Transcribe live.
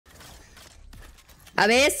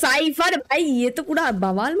अबे साइफर भाई ये तो पूरा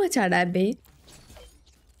बवाल मचा रहा है बे।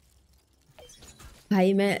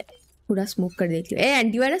 भाई मैं पूरा स्मोक कर देती हूँ। ए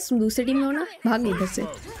एंटीवायरस तुम दूसरी टीम में हो ना, भाग इधर से।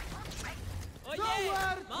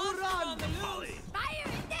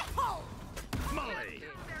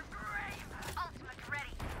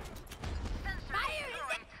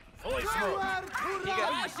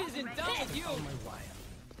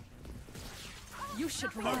 You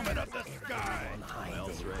should run. Open up the sky. My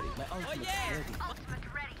ult's ready. My ult's ready.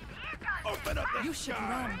 Open up the You should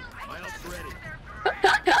run. My ult's ready.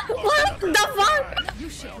 What the fuck? You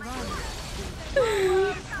should run.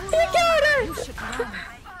 ये क्या हो रहा है? You should run.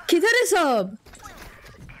 किधर है सब?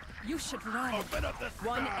 You should run. Open up the sky.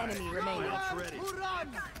 One enemy remaining. My ult's ready.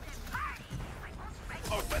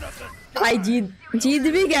 Open up the sky. भाई जीत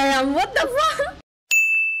भी गए हम। What the fuck?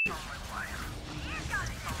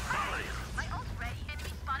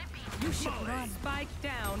 You should run. Spike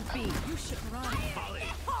down B. You should run.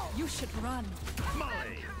 You should run.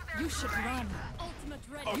 You should run.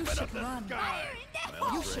 You should run.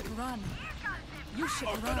 You should run. You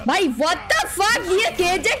should run. भाई what the fuck? ये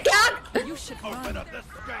KJ क्या? You should run.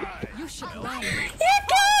 You should run. ये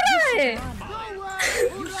क्या हो रहा है?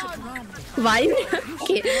 You should run. भाई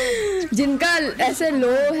जिनका ऐसे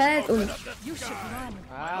लो है You should run.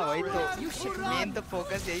 हाँ वही तो मेन तो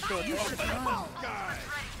फोकस यही तो You should run.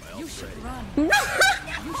 You should run.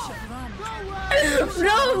 You should run.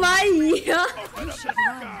 Bro भाई You should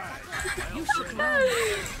run. You should run.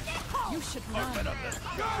 You should run.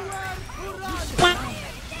 You should run.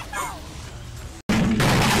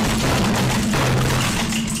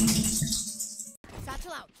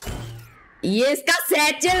 Satchel out. ये इसका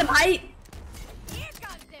सैचल भाई। Here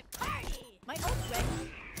comes the party. My ult's ready.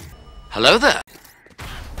 Hello there.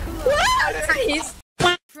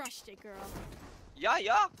 Crushed it, girl.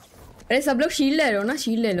 या अरे सब लोग shield ले लो ना,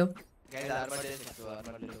 शील्ड ले लो।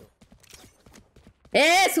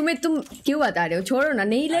 ए सुमित तुम क्यों बता रहे हो? छोड़ो ना,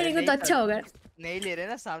 नहीं ले रहे तो अच्छा होगा। नहीं ले रहे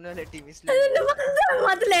ना सामने वाले टीम इसलिए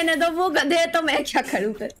मत लेने दो, वो गधे तो मैं क्या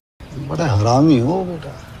करूं फिर। बड़ा हरामी हो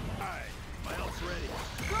बेटा।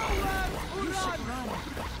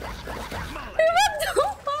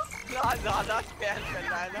 ज्यादा स्पैम कर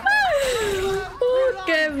रहा है ना।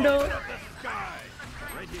 Okay bro.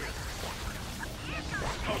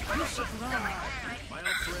 You should run.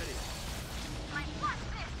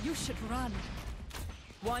 You should run.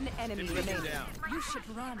 One enemy remaining. You should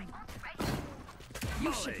run.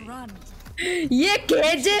 You should run. ये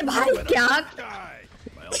केजे भाई क्या?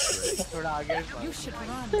 थोड़ा आगे You should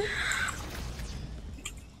run.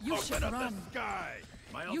 You should run.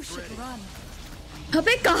 You should run.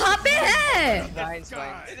 अबे कहाँ पे है?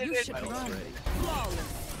 You should run.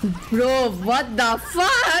 Bro, what the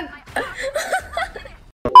fuck?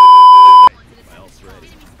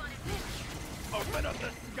 Open up the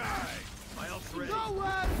sky. My ult's ready.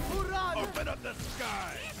 Open up the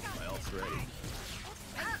sky. My ult's ready.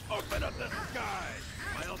 Open up the sky.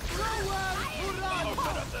 My ult's ready.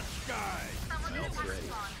 Open up the sky. My ult's ready.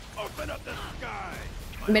 Open up the sky.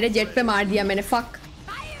 मेरे jet पे मार दिया मैंने, fuck.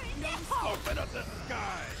 Open up the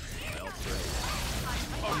sky. My ult's ready.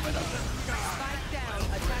 Open up the sky. Spike down.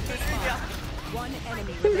 Attacker spawn. One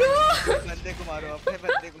enemy Bro, remaining. बंदे को मारो अपने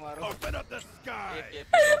बंदे को मारो Open up the sky.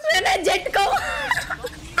 मैंने जेट को।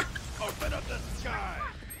 Open up the sky.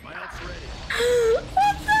 My ult's ready.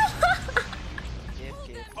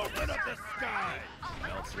 Open up the sky. My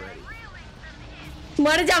ult's ready.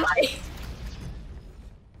 मर जा भाई।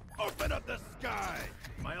 Open up the sky.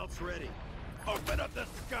 My ult's ready. Open up the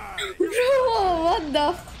sky. Bro, what the?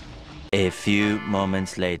 A few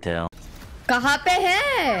moments later. कहाँ पे है?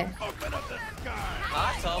 Open up the sky.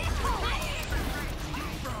 हाँ सब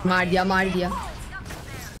मार दिया, मार दिया।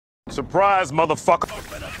 Surprise, motherfucker.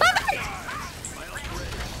 Open up the sky. My ult's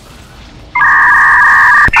ready.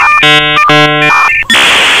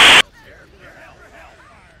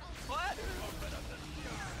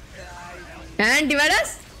 Antivirus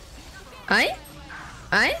I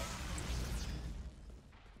I.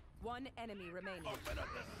 One enemy remaining. Open up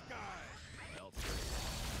the sky. My ult's ready.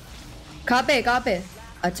 कहाँ पे?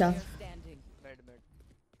 अच्छा। Standing. बैठ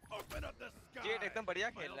Open up the sky. Jet एकदम बढ़िया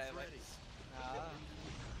खेल रहा है भाई हाँ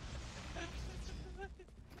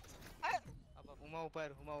अब हुमा ऊपर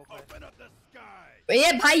Open up the sky.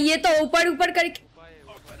 ये भाई ये तो ऊपर करके।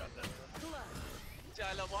 Open up the sky.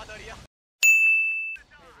 चलो बहुत बढ़िया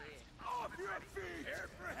Off your feet. Air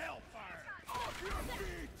for hellfire. Off your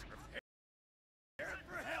feet. Air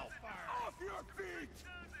for hellfire. Off your feet.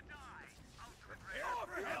 Air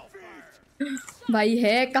for hellfire. भाई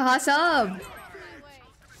है कहाँ सब?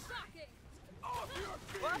 Off your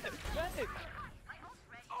feet.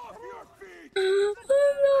 Off your feet.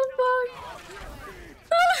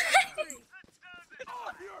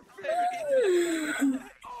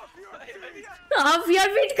 your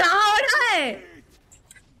feet कहाँ हो रहा है?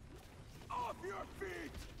 Off your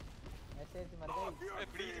feet! ऐसे मर गई।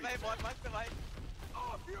 प्लीज भाई बहुत मस्त है भाई।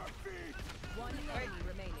 Off your feet! One enemy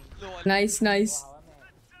remaining. Nice, nice.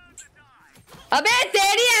 अबे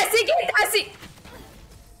तेरी ऐसी की तैसी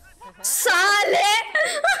साले।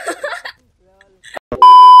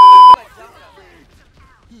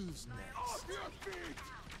 Who's next? Off your feet!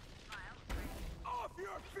 Off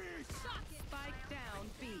your feet! Spike down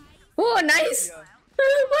B. Oh nice.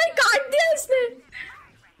 भाई काट दिया इसने।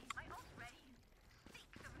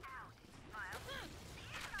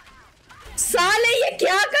 साले ये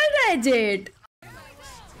क्या कर रहा है जेट?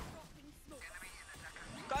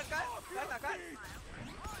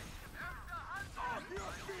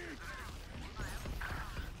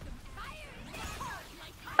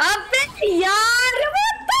 अबे यार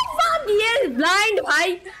what the fuck ये ब्लाइंड भाई।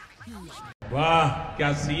 वाह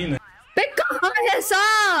क्या सीन है। बे कहाँ है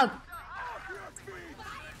सब?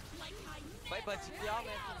 भाई बच गया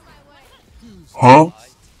मैं। हाँ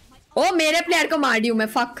ओ मेरे प्लेयर को मार दी हूँ मैं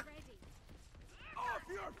फक।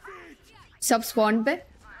 सब स्पॉन पे।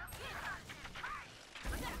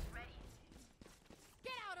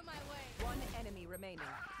 Get out of my way. One enemy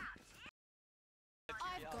remaining.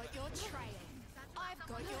 I've got your trail. I've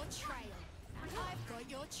got your trail. I've got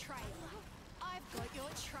your trail. I've got your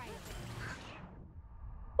trail.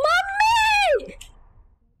 Mummy.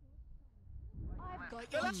 I've got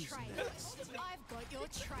your trail. I've got your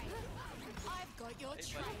trail. I've got your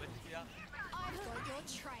trail. I've got your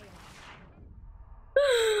trail.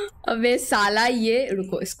 अबे साला ये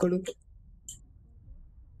रुको इसको रुको।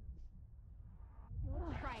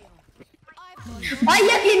 Trail. I've got और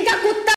ये इनका कुत्ता